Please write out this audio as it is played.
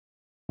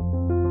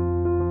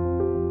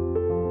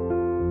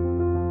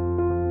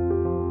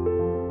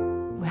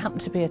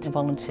happened to be at a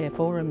volunteer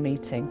forum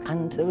meeting,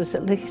 and there was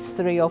at least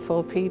 3 or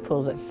 4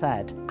 people that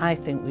said, I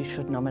think we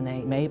should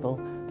nominate Mabel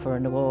for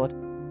an award.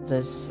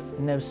 There's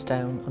no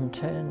stone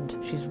unturned.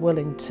 She's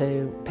willing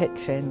to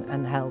pitch in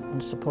and help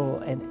and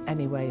support in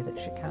any way that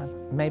she can.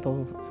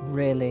 Mabel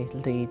really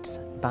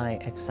leads by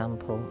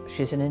example.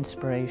 She's an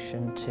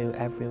inspiration to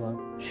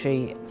everyone.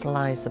 She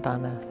flies the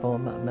banner for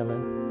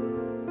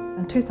Macmillan.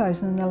 In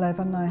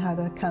 2011 I had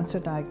a cancer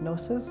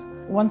diagnosis.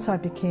 Once I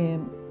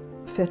became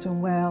fit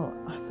and well,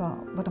 I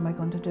thought, what am I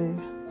going to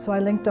do? So I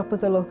linked up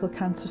with a local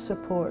cancer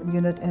support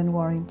unit in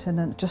Warrington,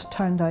 and it just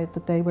turned out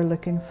that they were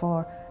looking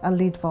for a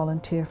lead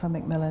volunteer from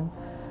Macmillan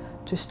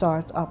to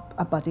start up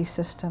a buddy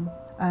system.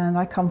 And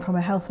I come from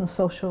a health and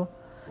social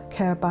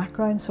care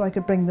background, so I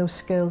could bring those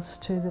skills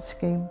to the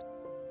scheme.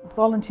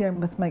 Volunteering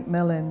with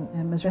Macmillan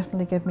has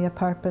definitely given me a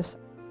purpose.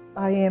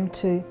 I aim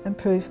to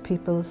improve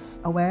people's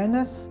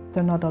awareness.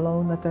 They're not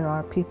alone, that there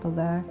are people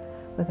there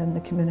within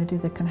the community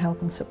that can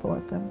help and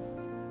support them.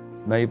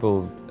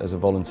 Mabel, as a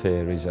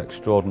volunteer, is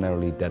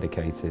extraordinarily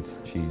dedicated.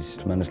 She's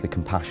tremendously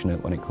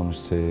compassionate when it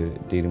comes to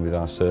dealing with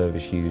our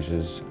service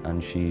users,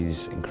 and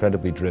she's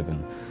incredibly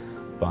driven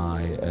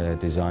by a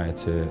desire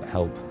to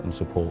help and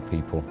support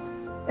people.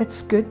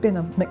 It's good being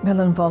a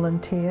Macmillan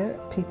volunteer.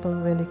 People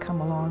really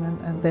come along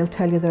and they'll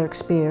tell you their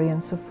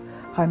experience of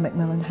how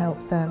Macmillan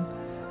helped them.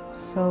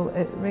 So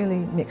it really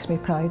makes me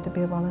proud to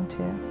be a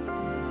volunteer.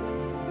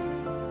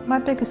 My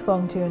biggest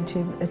volunteering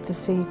achievement is to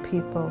see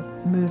people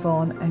move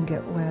on and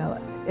get well.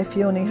 If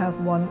you only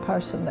have one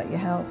person that you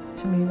help,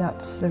 to me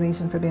that's the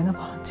reason for being a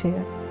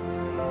volunteer.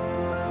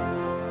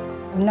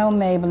 I've known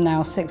Mabel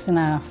now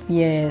 6.5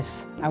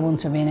 years. I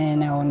wouldn't have been here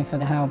now only for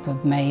the help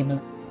of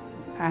Mabel.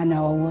 I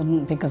know I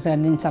wouldn't, because I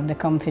didn't have the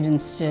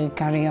confidence to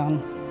carry on.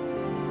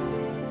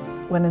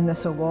 Winning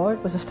this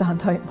award was a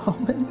standout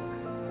moment.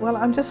 Well,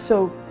 I'm just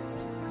so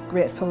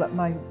grateful that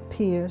my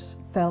peers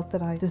felt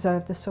that I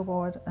deserved this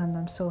award, and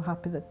I'm so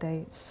happy that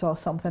they saw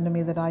something in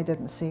me that I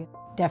didn't see.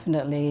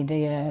 Definitely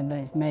dear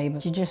Mabel.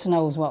 She just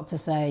knows what to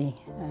say,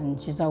 and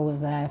she's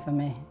always there for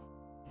me.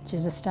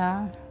 She's a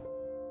star.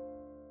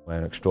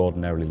 We're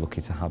extraordinarily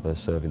lucky to have her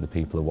serving the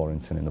people of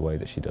Warrington in the way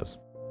that she does.